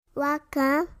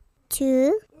Welcome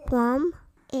to Mom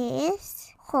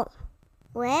is Home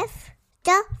with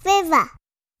the River.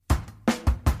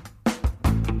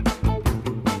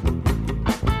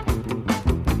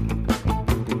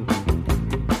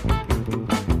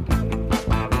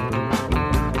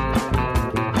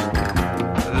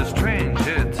 The strange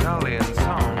Italian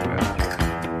song.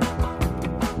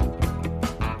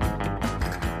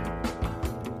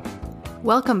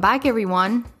 Welcome back,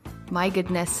 everyone. My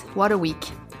goodness, what a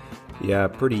week. Yeah,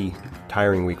 pretty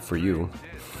tiring week for you.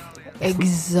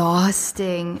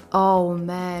 Exhausting. Oh,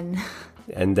 man.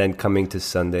 And then coming to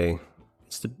Sunday,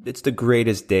 it's the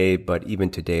greatest day, but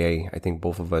even today, I think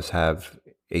both of us have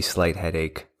a slight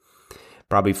headache.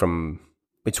 Probably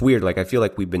it's weird, like I feel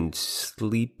like we've been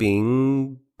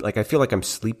sleeping, like I feel like I'm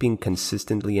sleeping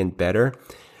consistently and better,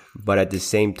 but at the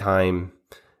same time,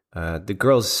 the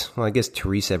girls, well, I guess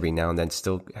Teresa every now and then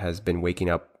still has been waking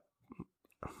up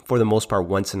for the most part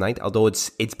once a night, although it's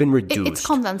been reduced. It's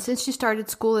calmed down. Since she started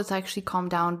school, it's actually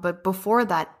calmed down. But before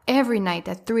that, every night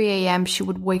at 3 a.m., she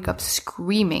would wake up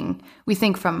screaming. We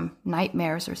think from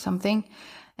nightmares or something.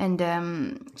 And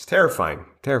It's terrifying.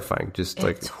 Just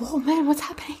like, oh man, what's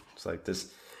happening? it's like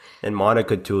this. And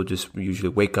Monica too just usually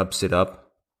wake up, sit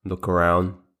up, look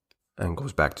around, and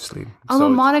goes back to sleep. Although So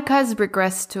Monica has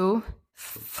regressed too.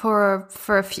 For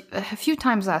a few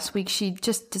times last week, she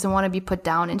just doesn't want to be put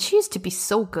down, and she used to be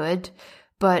so good,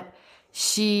 but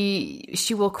she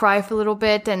will cry for a little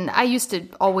bit, and I used to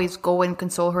always go and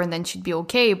console her, and then she'd be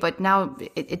okay. But now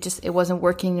it wasn't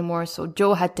working anymore, so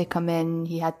Joe had to come in.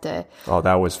 He had to. Oh,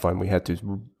 that was fun. We had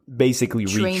to basically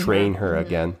retrain her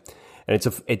again, and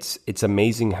it's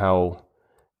amazing how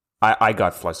I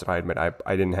got flustered. I admit I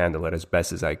didn't handle it as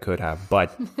best as I could have,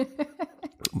 but.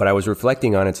 But I was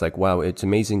reflecting on it. It's like, wow, it's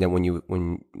amazing that when you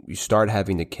start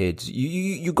having the kids,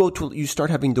 you start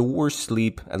having the worst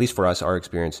sleep. At least for us, our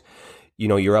experience. You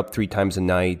know, you're up 3 times a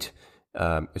night.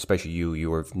 Especially you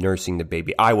were nursing the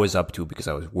baby. I was up too because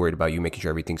I was worried about you, making sure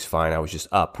everything's fine. I was just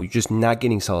up. We're just not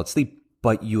getting solid sleep.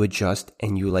 But you adjust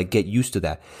and you like get used to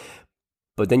that.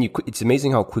 But then it's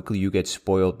amazing how quickly you get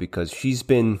spoiled because she's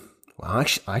been. Well,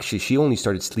 actually, she only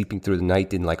started sleeping through the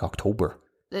night in like October.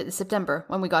 September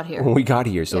when we got here.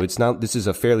 So yeah. It's not, this is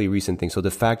a fairly recent thing. So the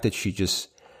fact that she just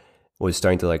was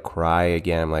starting to like cry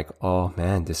again, I'm like, oh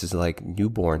man, this is like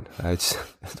newborn.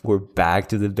 We're back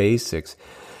to the basics.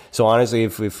 So honestly,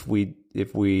 if we,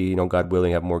 you know, God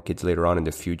willing, have more kids later on in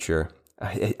the future,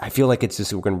 I feel like it's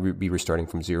just, we're going to be restarting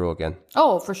from zero again.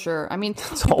 Oh, for sure. I mean,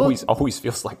 it always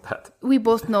feels like that. We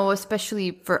both know,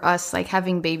 especially for us, like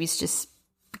having babies just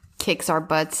kicks our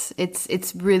butts.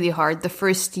 It's really hard. The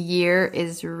first year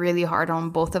is really hard on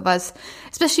both of us,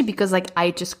 especially because like I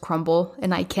just crumble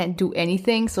and I can't do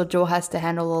anything. So Joe has to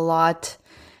handle a lot,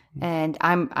 and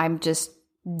I'm just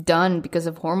done because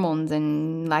of hormones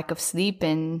and lack of sleep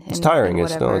and it's tiring. And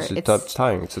It's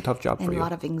tiring. It's a tough job for you. A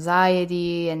lot of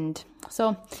anxiety, and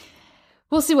so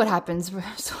we'll see what happens.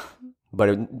 So,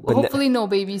 but hopefully no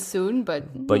babies soon, but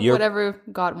whatever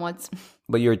God wants.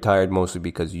 But you're tired mostly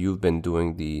because you've been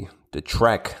doing the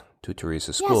trek to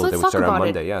Teresa's school. So they would start on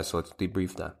Monday. Yeah, so let's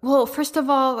debrief that. Well, first of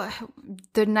all,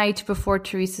 the night before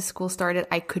Teresa's school started,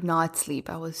 I could not sleep.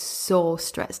 I was so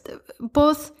stressed.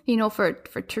 Both, you know, for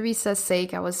Teresa's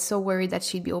sake, I was so worried that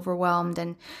she'd be overwhelmed.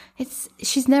 And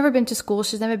she's never been to school.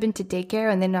 She's never been to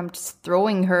daycare. And then I'm just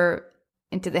throwing her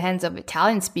into the hands of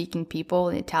Italian-speaking people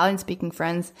and Italian-speaking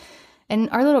friends. And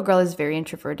our little girl is very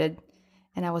introverted.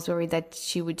 And I was worried that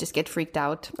she would just get freaked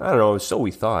out. I don't know. So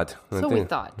we thought.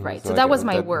 Right. So that was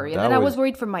my worry. And then I was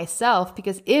worried for myself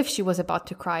because if she was about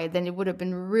to cry, then it would have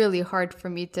been really hard for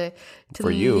me to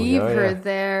leave her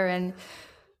there.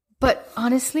 But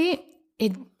honestly,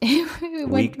 it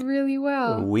went really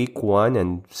well. Week 1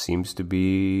 and seems to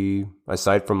be,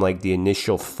 aside from like the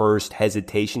initial first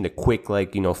hesitation, the quick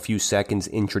like, you know, few seconds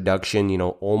introduction, you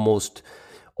know, almost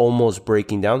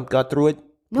breaking down, got through it.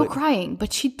 No crying,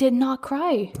 but she did not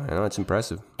cry. I know, it's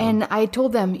impressive. And I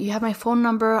told them, you have my phone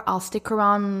number. I'll stick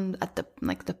around at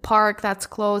the park that's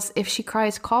close. If she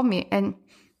cries, call me. And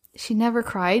she never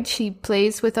cried. She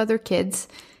plays with other kids.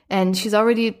 And she's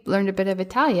already learned a bit of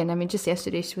Italian. I mean, just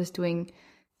yesterday she was doing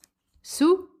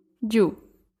su, giù,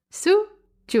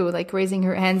 like raising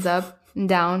her hands up and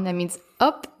down. That means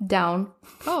up, down.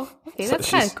 Oh, okay,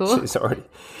 that's kind of cool. She's already...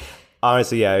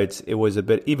 Honestly, yeah, it was a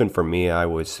bit, even for me, there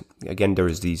was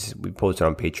we posted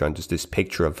on Patreon, just this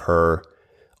picture of her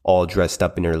all dressed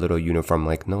up in her little uniform,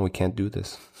 like, no, we can't do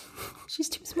this. She's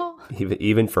too small.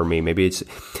 Even for me, maybe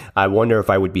I wonder if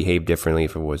I would behave differently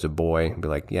if it was a boy. I'd be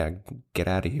like, yeah, get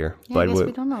out of here. Yeah, but I guess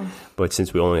we don't know. But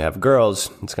since we only have girls,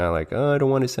 it's kind of like, oh, I don't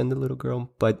want to send a little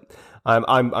girl. But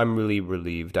I'm really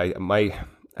relieved. I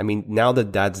mean, now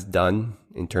that that's done,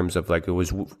 in terms of like it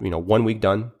was, 1 week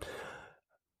done,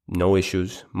 no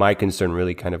issues. My concern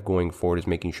really kind of going forward is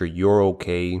making sure you're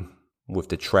okay with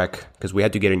the trek, because we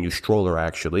had to get a new stroller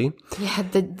actually. Yeah,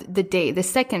 the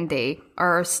second day,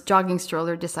 our jogging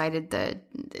stroller decided that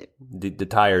the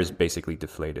tires basically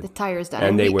deflated. The tires died.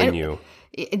 And they were new.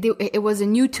 It was a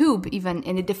new tube even,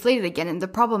 and it deflated again. And the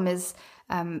problem is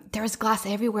there's glass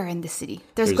everywhere in the city.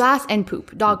 There's glass and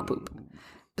poop, dog poop.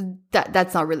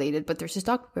 That's not related, but there's just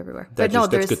dog poop everywhere. That's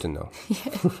good to know.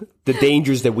 The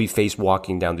dangers that we face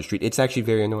walking down the street, it's actually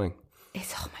very annoying.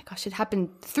 Oh my gosh, it happened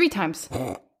 3 times.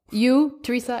 You,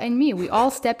 Teresa, and me, we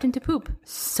all stepped into poop.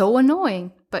 So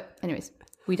annoying. But anyways,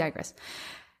 we digress.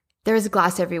 There's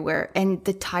glass everywhere, and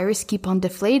the tires keep on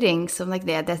deflating. So I'm like,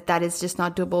 yeah, that is just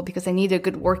not doable, because I need a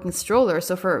good working stroller.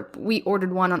 So we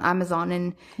ordered one on Amazon,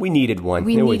 and we needed one.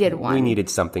 We needed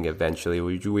something eventually.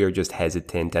 We were just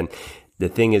hesitant, and the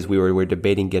thing is, we were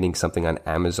debating getting something on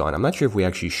Amazon. I'm not sure if we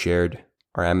actually shared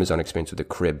our Amazon experience with the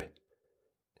crib.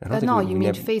 You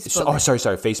mean Facebook?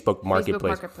 Sorry, Facebook Marketplace.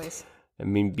 Facebook Marketplace. I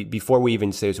mean, before we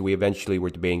even say, so we eventually were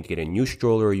debating to get a new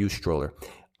stroller or a used stroller.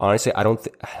 Honestly,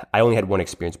 I only had one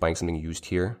experience buying something used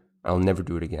here. I'll never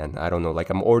do it again. I don't know.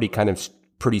 Like, I'm already kind of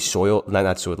pretty soiled.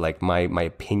 Not soiled. Like, my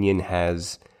opinion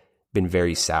has been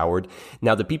very soured.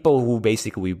 Now, the people who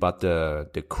basically we bought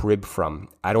the crib from,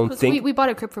 I don't think... We bought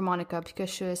a crib for Monica because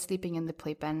she was sleeping in the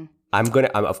playpen.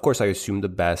 Of course, I assume the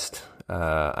best.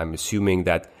 I'm assuming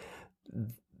that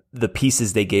the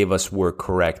pieces they gave us were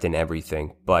correct and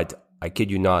everything. But I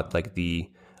kid you not, like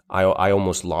I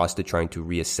almost lost it trying to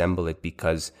reassemble it,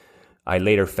 because I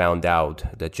later found out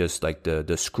that just like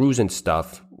the screws and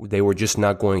stuff, they were just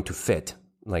not going to fit.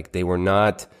 Like they were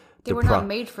not... They were not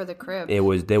made for the crib. They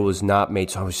was not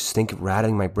made. So I was just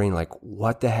rattling my brain, like,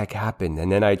 what the heck happened?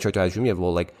 And then I tried to ask you,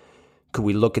 well, like, could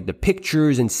we look at the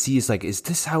pictures and see, is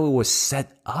this how it was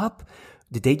set up?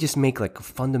 Did they just make like a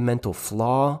fundamental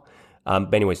flaw?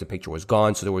 But anyways, the picture was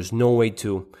gone, so there was no way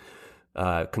to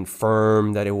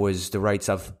confirm that it was the right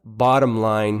stuff. Bottom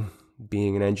line,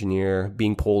 being an engineer,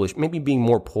 being Polish, maybe being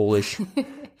more Polish,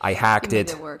 I hacked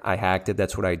it.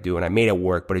 That's what I do, and I made it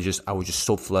work. But I was just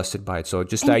so flustered by it. So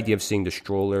just the idea of seeing the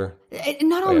stroller.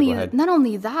 Not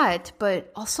only that,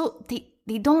 but also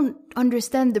they don't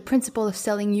understand the principle of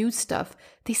selling used stuff.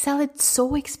 They sell it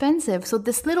so expensive. So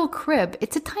this little crib,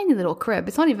 it's a tiny little crib.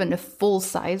 It's not even a full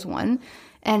size one,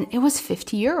 and it was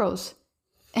 €50.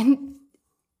 And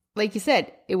like you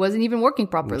said, it wasn't even working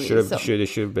properly. It should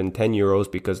have been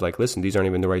 €10 because, like, listen, these aren't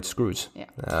even the right screws.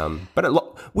 Yeah. But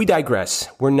we digress.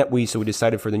 So we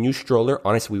decided for the new stroller.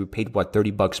 Honestly, we paid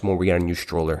 $30 more. We got a new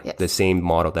stroller, yes. The same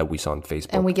model that we saw on Facebook,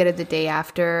 and we get it the day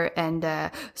after.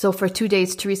 And so for 2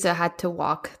 days, Teresa had to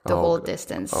walk the whole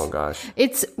distance. Oh gosh,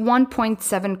 it's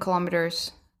 1.7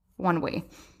 kilometers one way.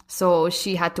 So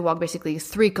she had to walk basically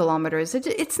 3 kilometers.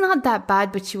 It's not that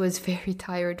bad, but she was very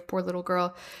tired. Poor little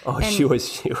girl. Oh, and she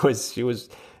was.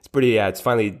 It's pretty. Yeah, it's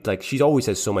finally like she always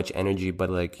has so much energy, but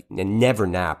like and never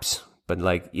naps. But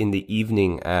like in the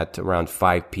evening at around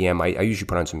 5 p.m., I usually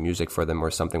put on some music for them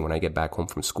or something when I get back home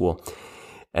from school.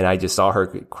 And I just saw her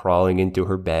crawling into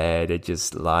her bed and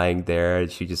just lying there. And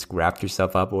she just wrapped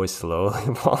herself up, always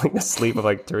slowly falling asleep. I'm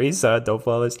like, Teresa, don't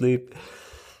fall asleep.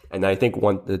 And I think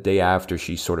the day after,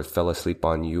 she sort of fell asleep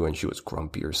on you and she was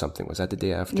grumpy or something. Was that the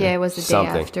day after? Yeah, it was the day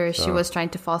after. She was trying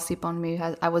to fall asleep on me.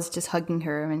 I was just hugging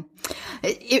her. And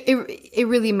it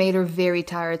really made her very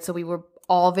tired. So we were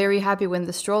all very happy when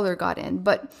the stroller got in.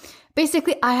 But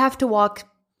basically, I have to walk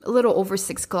a little over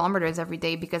 6 kilometers every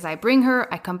day because I bring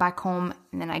her, I come back home,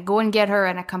 and then I go and get her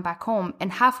and I come back home. And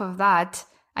half of that,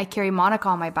 I carry Monica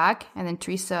on my back, and then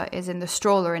Teresa is in the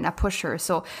stroller and I push her.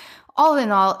 So all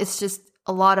in all, it's just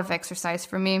a lot of exercise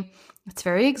for me. It's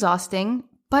very exhausting,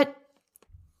 but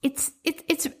it's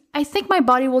I think my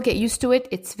body will get used to it.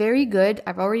 It's very good.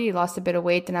 I've already lost a bit of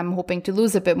weight and I'm hoping to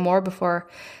lose a bit more before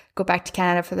I go back to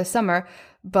Canada for the summer.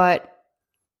 But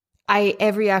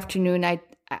every afternoon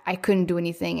I couldn't do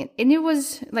anything. And it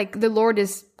was like the Lord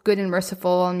is good and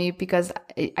merciful on me because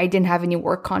I didn't have any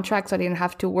work contracts. So I didn't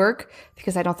have to work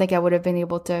because I don't think I would have been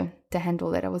able to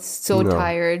handle it. I was so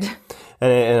tired.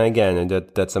 And again,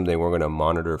 that's something we're going to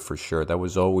monitor for sure. That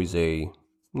was always it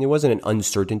wasn't an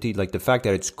uncertainty. Like the fact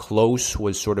that it's close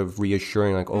was sort of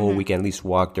reassuring, like, we can at least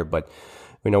walk there. But,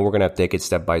 we're going to have to take it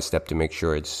step by step to make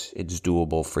sure it's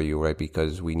doable for you, right?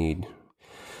 Because we need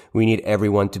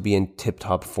everyone to be in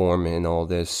tip-top form in all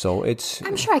this. So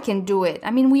I'm sure I can do it.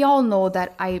 I mean, we all know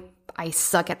that I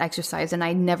suck at exercise and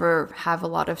I never have a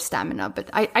lot of stamina. But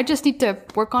I just need to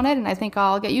work on it and I think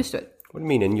I'll get used to it. What do you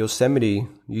mean? In Yosemite,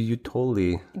 you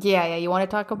totally... Yeah. You want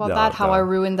to talk about No, that? How no. I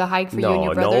ruined the hike for you and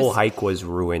your brothers? No hike was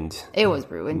ruined. It was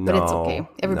ruined, but it's No, okay.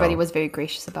 Everybody no. was very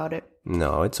gracious about it.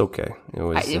 No, it's okay. It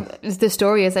was... The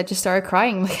story is I just started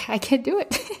crying. Like, I can't do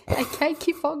it. I can't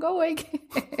keep on going.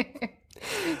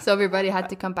 So everybody had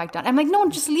to come back down. I'm like, no,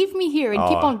 just leave me here and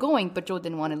keep on going. But Joe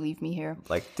didn't want to leave me here.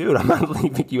 Like, dude, I'm not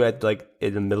leaving you at like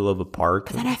in the middle of a park.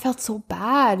 Then I felt so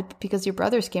bad because your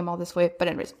brothers came all this way. But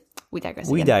anyways, we digress.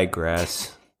 We again.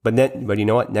 digress. But you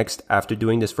know what? Next, after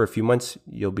doing this for a few months,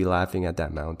 you'll be laughing at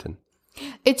that mountain.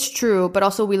 It's true, but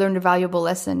also we learned a valuable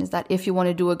lesson is that if you want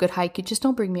to do a good hike, you just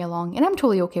don't bring me along. And I'm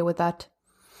totally okay with that.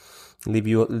 Leave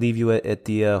you at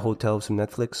the hotel with some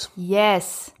Netflix?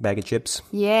 Yes. Bag of chips?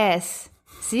 Yes.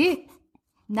 See?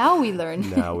 Now we learn.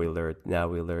 Now we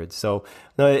learned. So,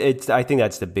 no, I think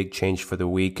that's the big change for the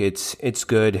week. It's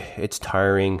good. It's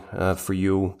tiring for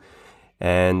you.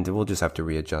 And we'll just have to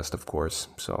readjust, of course.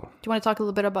 So, Do you want to talk a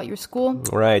little bit about your school?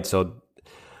 all right. So,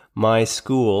 my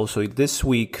school. So this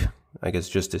week, I guess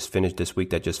this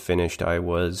week that just finished, I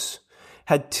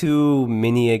had 2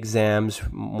 mini exams.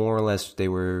 More or less, they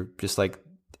were just like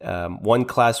one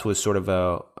class was sort of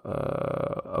a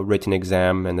written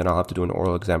exam, and then I'll have to do an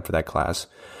oral exam for that class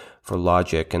for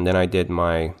logic. And then I did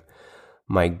my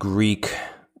Greek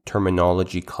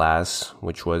terminology class,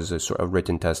 which was a sort of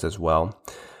written test as well.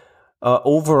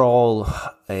 Overall,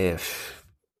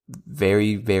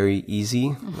 very, very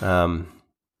easy.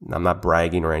 I'm not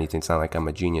bragging or anything. It's not like I'm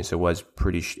a genius. It was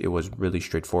really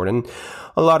straightforward. And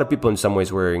a lot of people in some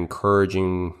ways were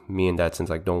encouraging me in that sense,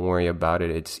 like, don't worry about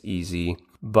it. It's easy.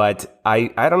 But I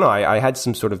don't know. I had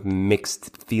some sort of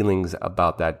mixed feelings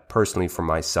about that personally for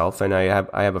myself. And I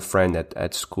have a friend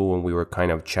at school, and we were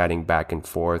kind of chatting back and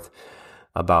forth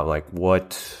about like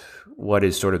what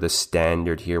is sort of the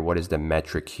standard here? What is the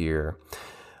metric here?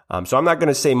 So I'm not going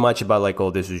to say much about like, oh,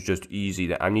 this is just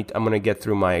easy. I'm going to get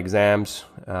through my exams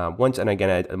once. And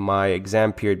again, my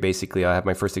exam period, basically, I have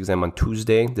my first exam on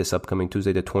Tuesday, this upcoming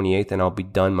Tuesday, the 28th, and I'll be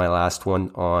done my last one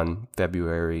on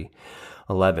February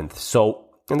 11th. So,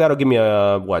 and that'll give me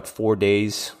 4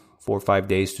 or 5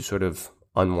 days to sort of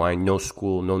unwind, no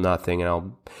school, no nothing. And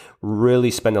I'll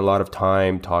really spend a lot of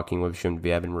time talking with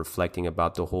Geneviève and reflecting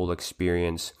about the whole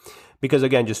experience. Because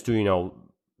again, just to,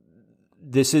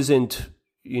 this isn't,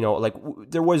 like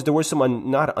there was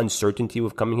some not uncertainty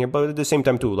with coming here, but at the same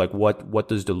time too, like what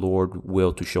does the Lord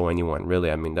will to show anyone, really?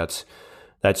 I mean, that's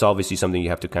obviously something you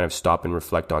have to kind of stop and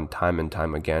reflect on time and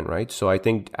time again, right? So I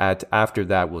think after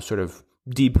that, we'll sort of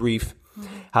debrief.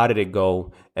 How did it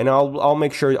go? And I'll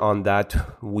make sure on that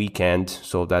weekend,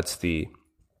 so that's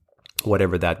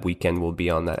whatever that weekend will be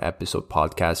on that episode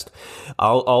podcast,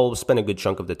 I'll spend a good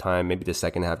chunk of the time, maybe the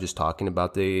second half, just talking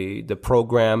about the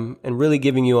program and really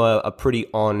giving you a pretty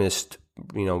honest,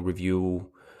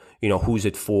 review, who's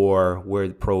it for, where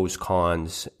the pros,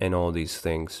 cons, and all these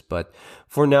things. But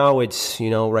for now, it's,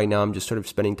 right now I'm just sort of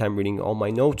spending time reading all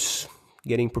my notes,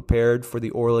 getting prepared for the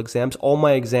oral exams. All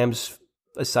my exams,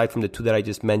 aside from the 2 that I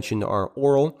just mentioned, are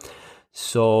oral.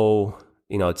 So,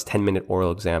 it's 10-minute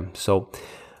oral exam. So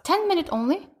 10 minute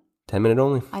only? 10 minute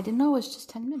only. I didn't know it was just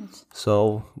 10 minutes.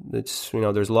 So it's,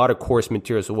 there's a lot of course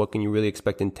material. So what can you really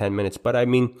expect in 10 minutes? But I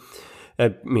mean,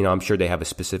 I'm sure they have a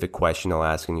specific question they'll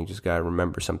ask, and you just got to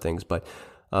remember some things. But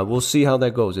we'll see how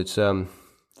that goes. It's That's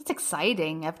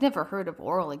exciting. I've never heard of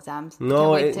oral exams.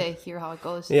 No, Can't wait to hear how it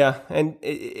goes. Yeah, and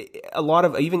a lot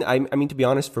of I mean, to be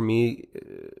honest, for me,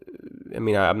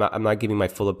 I'm not giving my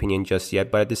full opinion just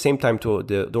yet. But at the same time, too,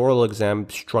 the oral exam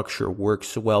structure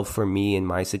works well for me in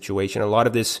my situation. A lot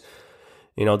of this,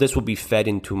 this will be fed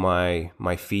into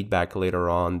my feedback later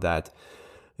on. That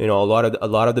a lot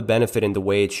of the benefit in the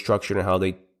way it's structured and how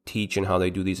they teach and how they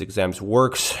do these exams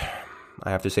works.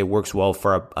 I have to say, works well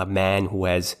for a man who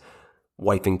has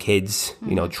wife and kids,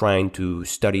 trying to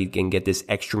study and get this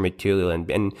extra material.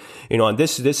 And on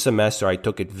this semester, I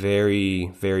took it very,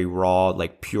 very raw,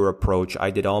 like pure approach.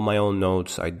 I did all my own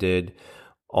notes. I did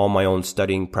all my own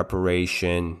studying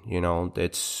preparation.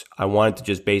 I wanted to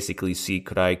just basically see,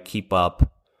 could I keep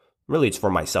up? Really, it's for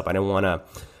myself. I didn't want to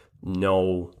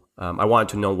know. I wanted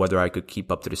to know whether I could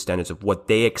keep up to the standards of what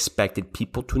they expected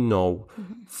people to know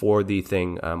for the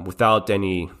thing, without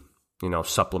any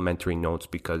supplementary notes,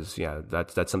 because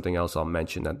that's something else I'll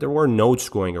mention, that there were notes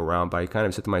going around, but I kind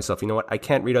of said to myself, I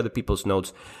can't read other people's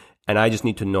notes, and I just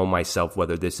need to know myself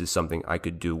whether this is something I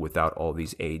could do without all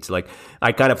these aids. Like,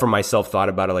 I kind of for myself thought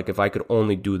about it, like, if I could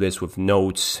only do this with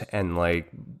notes and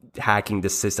like hacking the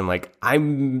system, like,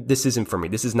 this isn't for me.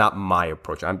 This is not my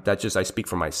approach. I speak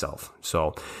for myself.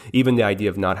 So even the idea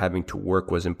of not having to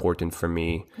work was important for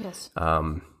me. Yes.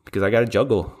 because I got to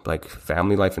juggle like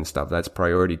family life and stuff. That's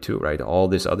priority too, right? All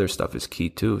this other stuff is key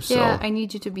too. So yeah, I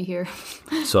need you to be here.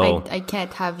 So I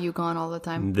can't have you gone all the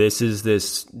time. this is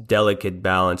this delicate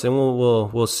balance, and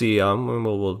we'll see.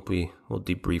 We'll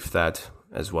debrief that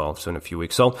as well. So in a few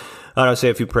weeks. So I'll say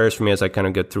a few prayers for me as I kind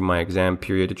of get through my exam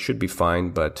period. It should be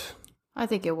fine, but I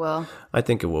think it will. I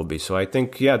think it will be. So I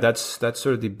think that's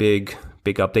sort of the big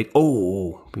update.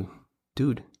 Oh,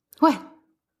 dude, What?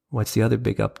 what's the other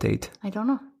big update? I don't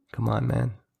know. Come on,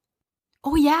 man.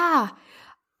 Oh yeah,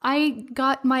 I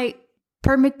got my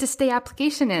permit to stay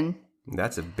application in.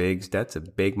 That's a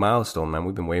big milestone, man.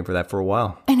 We've been waiting for that for a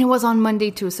while. And it was on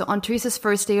Monday too. So on Teresa's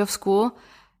first day of school,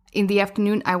 in the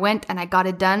afternoon, I went and I got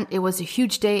it done. It was a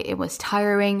huge day. It was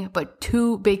tiring, but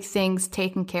 2 big things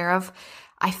taken care of.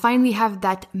 I finally have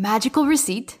that magical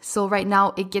receipt. So right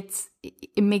now it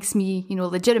makes me,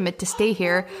 legitimate to stay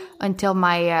here until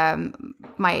my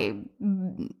my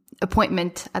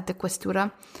appointment at the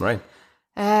Questura. Right.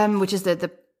 Which is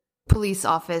the police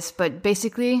office. But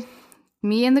basically,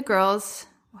 me and the girls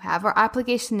have our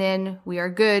application in. We are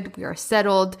good. We are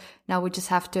settled. Now we just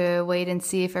have to wait and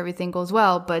see if everything goes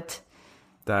well. But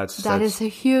that is a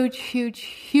huge, huge,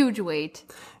 huge weight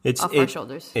off our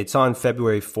shoulders. It's on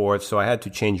February 4th, so I had to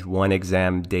change one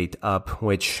exam date up,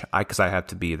 because I had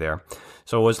to be there.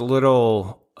 So it was a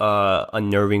little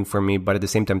unnerving for me, but at the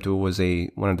same time, too, it was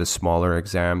one of the smaller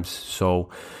exams. So,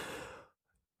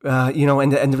 and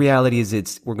the reality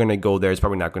is we're going to go there. It's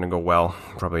probably not going to go well.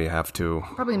 Probably have to.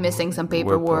 Probably missing some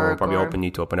paperwork. Probably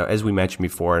need to open up, as we mentioned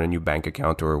before, a new bank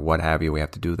account or what have you. We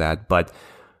have to do that, but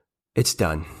it's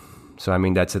done. So, I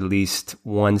mean, that's at least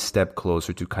one step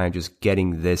closer to kind of just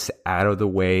getting this out of the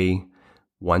way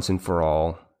once and for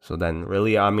all. So then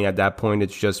really, I mean, at that point,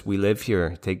 it's just we live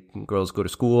here. Girls go to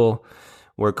school,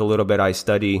 work a little bit, I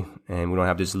study, and we don't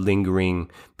have this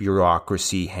lingering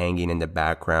bureaucracy hanging in the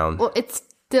background. Well, it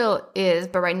still is,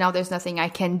 but right now there's nothing I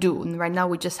can do. And right now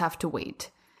we just have to wait.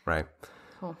 Right.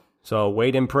 Cool. So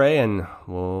wait and pray, and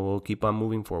we'll keep on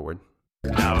moving forward.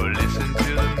 Now listen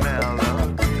to the melody.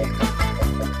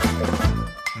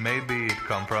 Maybe it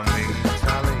come from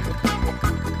Italy,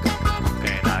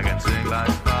 and I can sing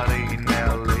like Buddy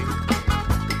Nelly.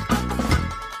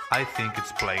 I think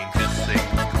it's plain to see.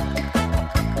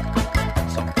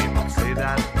 Some people say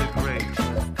that's the greatest.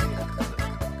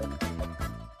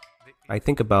 I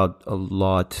think about a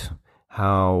lot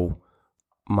how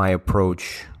my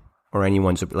approach, or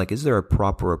anyone's, like, is there a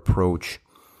proper approach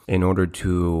in order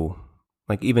to,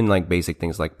 like, even like basic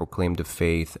things like proclaim the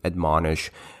faith,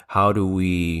 admonish, how do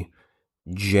we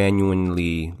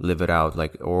genuinely live it out?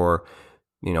 Like, or,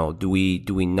 do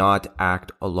we not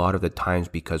act a lot of the times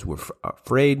because we're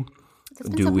afraid? It's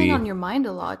been something on your mind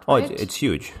a lot, right? Oh, it's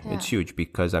huge. Yeah. It's huge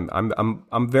because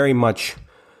I'm very much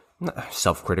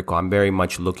self-critical. I'm very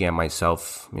much looking at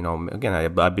myself. Again,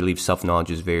 I believe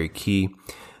self-knowledge is very key.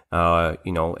 And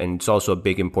it's also a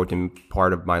big important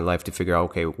part of my life to figure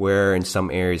out, okay, where in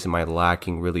some areas am I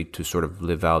lacking really to sort of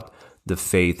live out the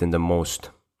faith in the most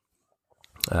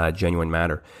genuine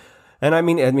manner. And I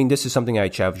mean, this is something I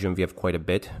chat with Genevieve quite a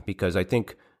bit, because I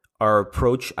think our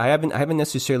approach, I haven't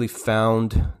necessarily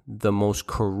found the most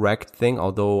correct thing,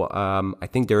 although I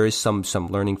think there is some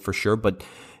learning for sure, but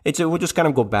we'll just kind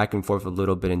of go back and forth a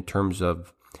little bit in terms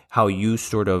of how you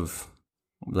sort of,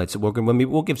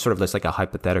 we'll give sort of like a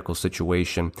hypothetical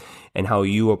situation and how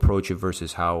you approach it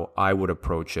versus how I would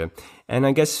approach it. And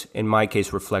I guess in my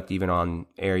case, reflect even on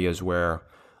areas where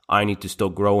I need to still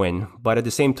grow in. But at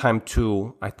the same time,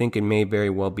 too, I think it may very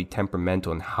well be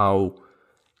temperamental in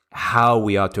how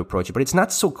we ought to approach it. But it's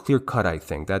not so clear cut, I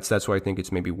think. That's why I think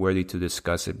it's maybe worthy to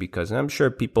discuss it, because I'm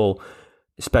sure people,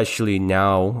 especially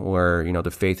now where, the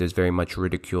faith is very much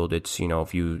ridiculed. It's,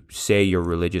 if you say you're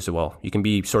religious, well, you can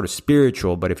be sort of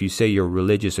spiritual, but if you say you're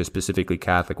religious or specifically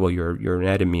Catholic, well, you're an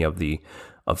enemy of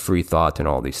free thought and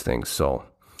all these things. So,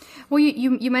 well,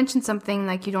 you mentioned something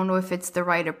like you don't know if it's the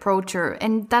right approach,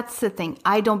 and that's the thing.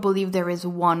 I don't believe there is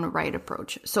one right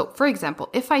approach. So, for example,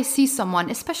 if I see someone,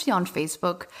 especially on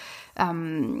Facebook,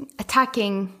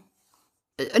 attacking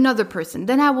another person,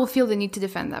 then I will feel the need to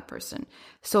defend that person.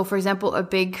 So, for example, a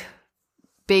big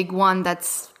one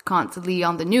that's constantly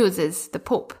on the news is the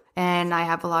Pope. And I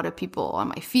have a lot of people on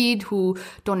my feed who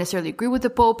don't necessarily agree with the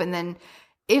Pope. And then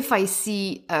if I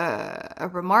see a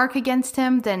remark against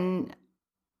him, then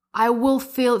I will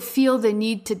feel the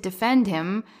need to defend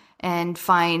him and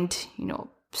find,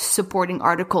 supporting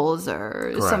articles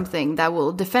or Correct. Something that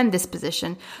will defend this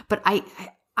position. But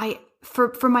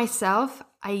for myself,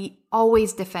 I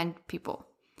always defend people.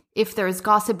 If there is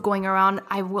gossip going around,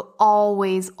 I will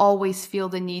always feel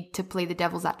the need to play the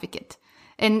devil's advocate.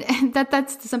 And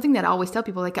that's something that I always tell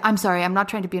people, like, I'm sorry, I'm not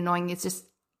trying to be annoying. It's just,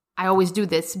 I always do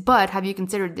this, but have you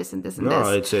considered this and this and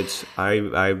this? No,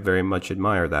 I very much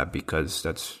admire that, because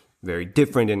that's very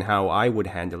different in how I would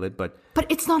handle it, but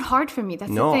it's not hard for me.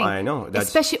 That's the thing. No, I know.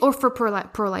 Especially, or for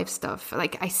pro-life stuff.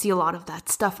 Like, I see a lot of that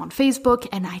stuff on Facebook,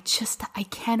 and I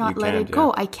cannot let it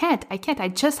go. I can't. I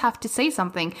just have to say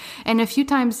something. And a few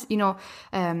times,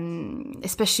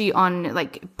 especially on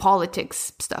like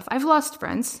politics stuff, I've lost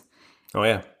friends. Oh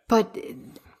yeah. But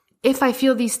if I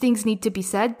feel these things need to be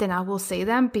said, then I will say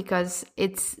them, because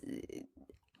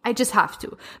I just have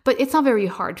to. But it's not very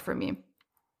hard for me.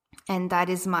 And that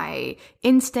is my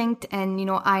instinct. And,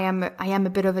 I am a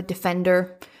bit of a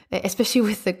defender, especially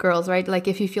with the girls, right? Like,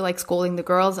 if you feel like scolding the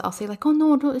girls, I'll say like, oh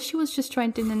no, she was just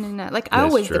trying to, no. Like, I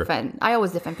always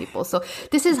defend people. So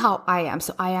this is how I am.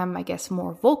 So I am, I guess,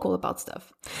 more vocal about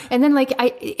stuff. And then like,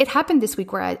 it happened this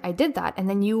week where I did that. And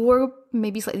then you were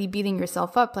maybe slightly beating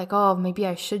yourself up, like, oh, maybe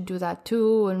I should do that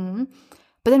too.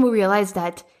 But then we realized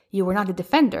that you were not a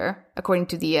defender, according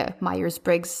to the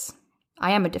Myers-Briggs.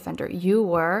 I am a defender. You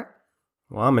were.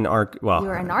 Well, I'm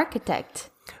you're an architect.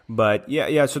 But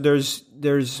yeah. So there's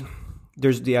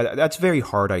that's very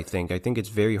hard. I think it's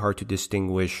very hard to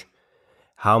distinguish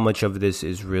how much of this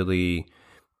is really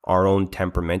our own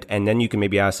temperament, and then you can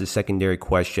maybe ask the secondary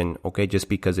question. Okay, just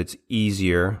because it's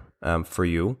easier for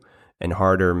you and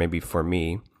harder maybe for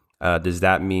me, does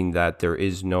that mean that there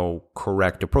is no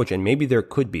correct approach? And maybe there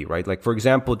could be, right? Like, for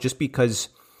example, just because,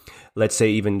 let's say,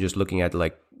 even just looking at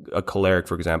like a choleric,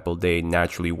 for example, they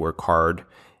naturally work hard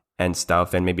and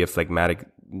stuff, and maybe a phlegmatic,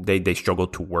 they struggle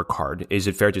to work hard. Is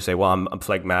it fair to say, well, I'm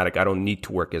phlegmatic, I don't need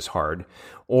to work as hard?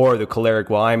 Or the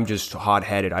choleric, well, I'm just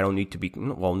hot-headed, I don't need to be.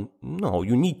 Well, no,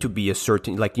 you need to be you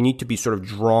need to be sort of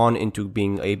drawn into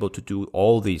being able to do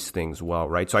all these things well,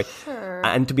 right? So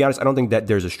and to be honest, I don't think that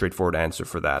there's a straightforward answer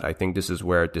for that. I think this is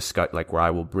where where I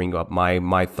will bring up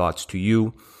my thoughts to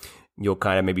you. You'll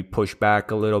kind of maybe push back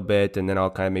a little bit, and then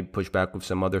I'll kind of maybe push back with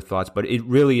some other thoughts. But it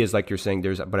really is like you're saying,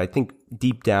 but I think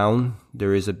deep down,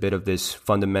 there is a bit of this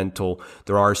fundamental,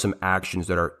 there are some actions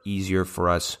that are easier for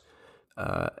us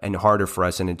and harder for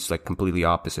us, and it's like completely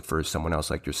opposite for someone else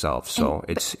like yourself. So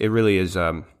it really is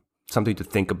something to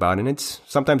think about, and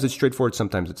sometimes it's straightforward,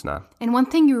 sometimes it's not. And one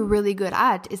thing you're really good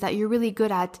at is that you're really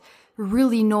good at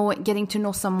really getting to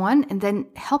know someone and then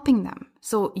helping them.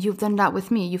 So you've done that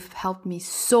with me. You've helped me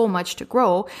so much to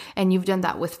grow, and you've done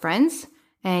that with friends,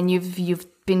 and you've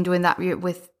been doing that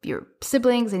with your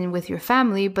siblings and with your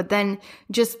family. But then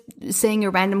just saying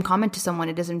a random comment to someone,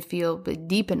 it doesn't feel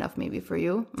deep enough maybe for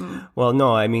you. Well,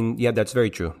 no, I mean, yeah, that's very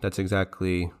true. That's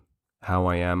exactly how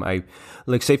I am. I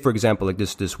like, say for example, like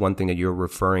this one thing that you're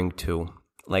referring to.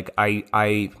 Like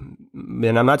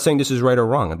and I'm not saying this is right or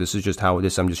wrong. This is just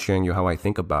I'm just sharing you how I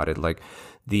think about it. Like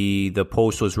the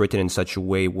post was written in such a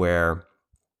way where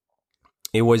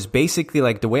it was basically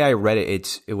like, the way I read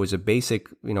it, it was a basic,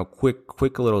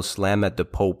 quick little slam at the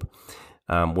Pope,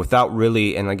 without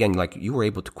really, and again, like, you were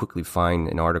able to quickly find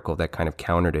an article that kind of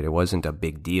countered it. It wasn't a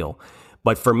big deal.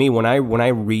 But for me, when I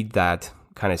read that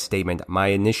kind of statement, my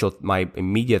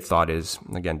immediate thought is,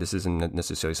 again, this isn't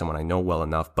necessarily someone I know well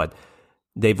enough, but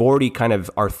they've already kind of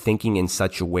are thinking in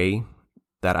such a way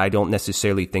that I don't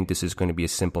necessarily think this is going to be a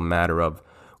simple matter of,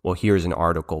 well, here's an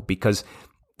article. Because,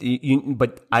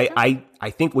 I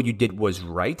think what you did was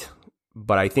right.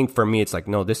 But I think for me, it's like,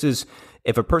 no, this is,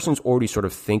 if a person's already sort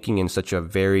of thinking in such a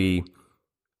very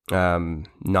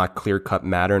not clear-cut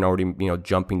matter and already,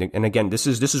 jumping. And again, this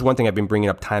is one thing I've been bringing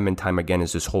up time and time again,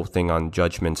 is this whole thing on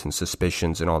judgments and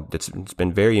suspicions and all. It's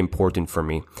been very important for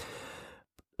me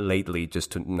lately,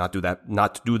 just to not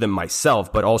do them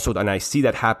myself, but also, and I see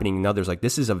that happening in others. Like,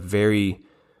 this is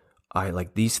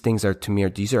these things are, to me,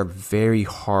 these are very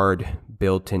hard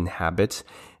built-in habits.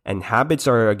 And habits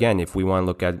are, again, if we want to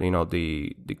look at,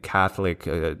 the Catholic,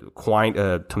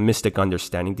 Thomistic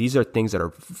understanding, these are things that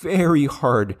are very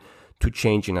hard to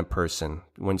change in a person.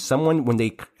 When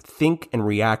they think and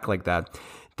react like that,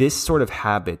 this sort of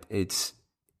habit,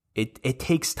 it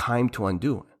takes time to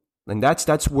undo. And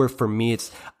that's where, for me,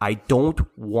 I don't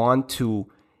want to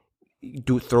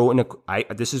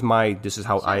this is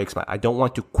how I explain. I don't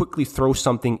want to quickly throw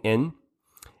something in,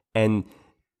 and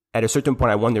at a certain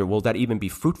point I wonder, will that even be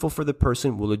fruitful for the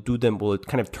person? Will it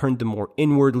kind of turn them more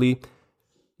inwardly,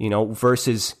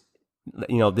 versus,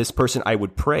 this person, I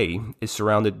would pray, is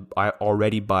surrounded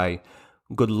already by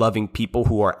good, loving people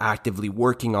who are actively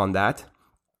working on that,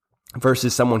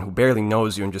 versus someone who barely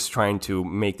knows you and just trying to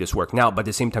make this work. Now, but at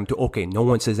the same time, okay, no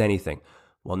one says anything.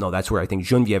 Well, no, that's where I think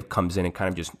Geneviève comes in and kind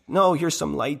of just, no, here's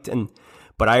some light.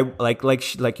 But I,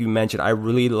 like you mentioned, I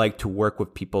really like to work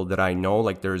with people that I know.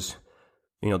 Like, there's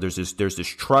there's this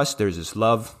trust, there's this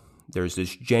love, there's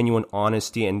this genuine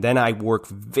honesty, and then I work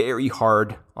very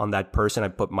hard on that person. I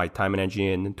put my time and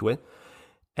energy into it.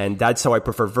 And that's how I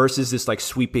prefer, versus this like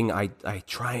sweeping, I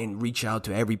try and reach out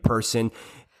to every person.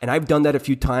 And I've done that a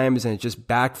few times and it just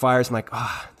backfires. I'm like,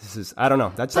 I don't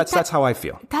know. That's how I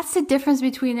feel. That's the difference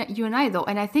between you and I, though.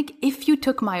 And I think if you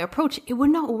took my approach, it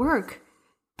would not work.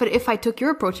 But if I took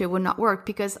your approach, it would not work,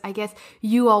 because I guess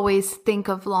you always think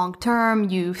of long term.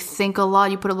 You think a lot.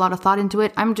 You put a lot of thought into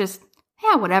it. I'm just,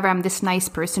 whatever. I'm this nice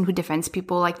person who defends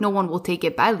people. Like, no one will take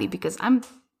it badly because I'm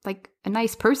like a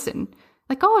nice person.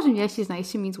 Like, oh, yeah, she's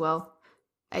nice. She means well.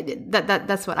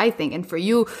 That's what I think. And for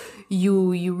you,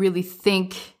 you really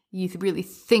think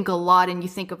a lot, and you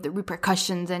think of the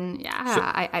repercussions. And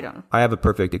I don't know. I have a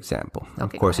perfect example.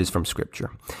 Okay, of course, it's from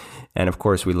Scripture, and of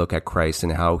course, we look at Christ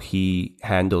and how he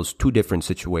handles two different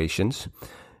situations.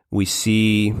 We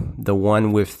see the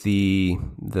one with the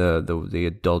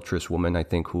adulterous woman, I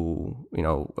think, who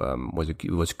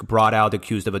was brought out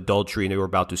accused of adultery, and they were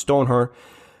about to stone her.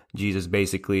 Jesus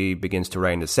basically begins to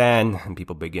write in the sand, and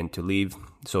people begin to leave.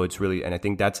 So it's really, and I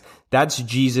think that's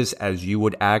Jesus as you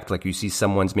would act. Like, you see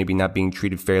someone's maybe not being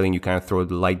treated fairly, and you kind of throw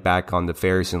the light back on the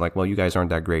Pharisees, and like, well, you guys aren't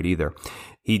that great either.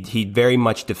 He very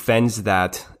much defends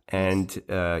that, and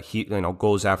he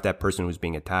goes after that person who's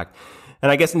being attacked. And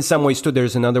I guess in some ways too,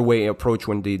 there's another way approach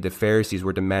when the Pharisees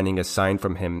were demanding a sign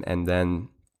from him, and then,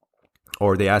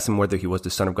 or they asked him whether he was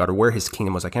the Son of God or where his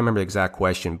kingdom was. I can't remember the exact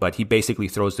question, but he basically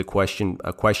throws a question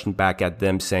back at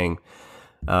them, saying,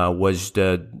 "Was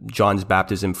John's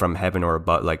baptism from heaven or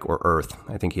earth?"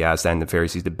 I think he asked that, and the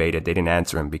Pharisees debated. They didn't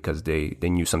answer him because they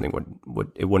knew something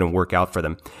wouldn't work out for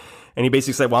them. And he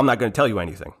basically said, "Well, I'm not going to tell you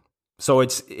anything." So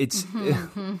it's.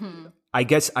 I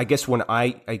guess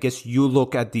you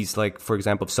look at these, like, for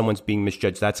example, if someone's being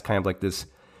misjudged, that's kind of like this.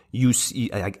 You see,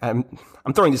 I'm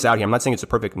throwing this out here. I'm not saying it's a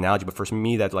perfect analogy, but for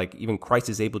me, that like even Christ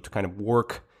is able to kind of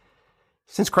work,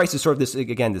 since Christ is sort of this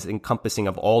encompassing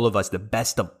of all of us, the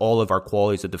best of all of our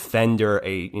qualities, a defender,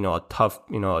 a tough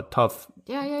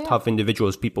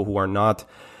individuals, people who are not,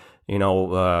 who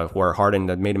are hardened,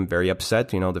 that made him very upset.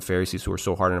 The Pharisees who were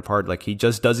so hardened of heart, like he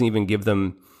just doesn't even give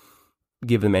them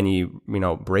any,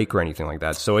 break or anything like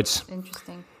that. So it's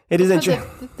interesting. It is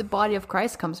interesting. The body of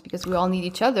Christ comes because we all need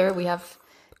each other. We have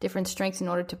different strengths in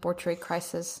order to portray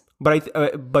Christ as.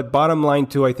 But bottom line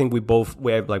too, I think we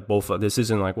have like both. This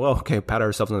isn't like, well, okay, pat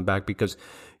ourselves on the back, because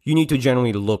you need to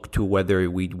generally look to whether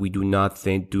we do not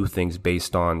do things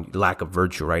based on lack of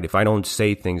virtue, right? If I don't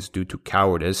say things due to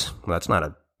cowardice, well, it's not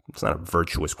a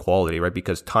virtuous quality, right?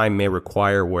 Because time may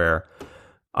require where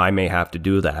I may have to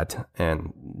do that,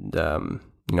 and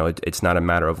it's not a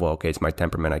matter of, well, okay, it's my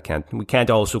temperament. We can't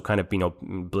also kind of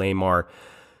blame our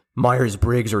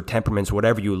Myers-Briggs or temperaments,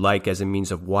 whatever you like, as a means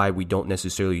of why we don't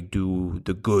necessarily do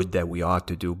the good that we ought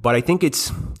to do. But I think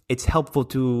it's helpful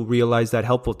to realize that,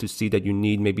 helpful to see that you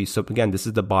need maybe something. Again, this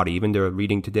is the body. Even they're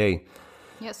reading today,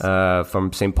 yes,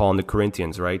 from St. Paul in the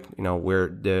Corinthians, right?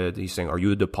 Where he's saying, "Are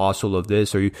you the apostle of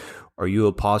this? Are you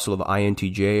apostle of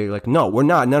INTJ?" Like, no, we're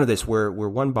not. None of this. We're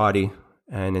one body,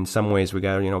 and in some ways, we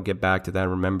got to get back to that,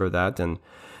 and remember that, and.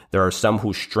 There are some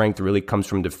whose strength really comes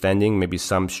from defending, maybe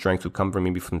some strength who come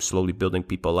from slowly building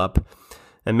people up.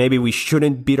 And maybe we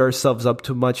shouldn't beat ourselves up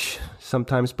too much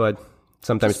sometimes, but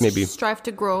sometimes just maybe. Strive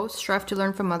to grow, strive to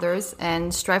learn from others,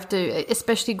 and strive to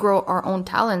especially grow our own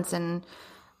talents and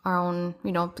our own,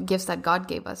 gifts that God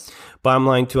gave us. Bottom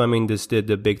line too,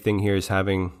 the big thing here is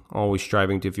always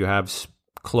striving to, if you have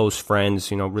close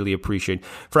friends, really appreciate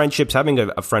friendships, having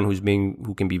a friend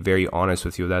who can be very honest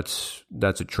with you. That's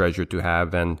a treasure to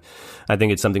have. And I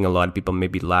think it's something a lot of people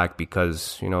maybe lack,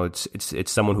 because,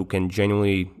 it's someone who can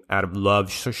genuinely, out of love,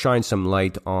 shine some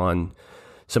light on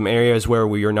some areas where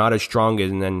we are not as strong.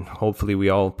 And then hopefully we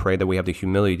all pray that we have the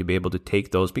humility to be able to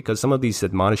take those, because some of these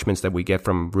admonishments that we get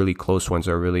from really close ones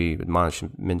are really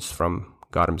admonishments from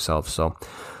God himself. So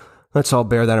let's all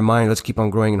bear that in mind. Let's keep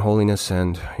on growing in holiness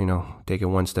and, take it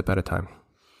one step at a time.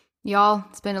 Y'all,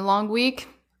 it's been a long week.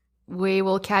 We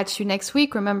will catch you next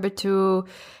week. Remember to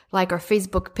like our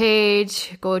Facebook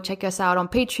page, go check us out on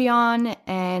Patreon,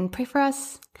 and pray for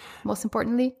us, most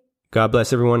importantly. God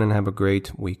bless everyone and have a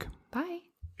great week. Bye.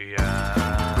 Yeah.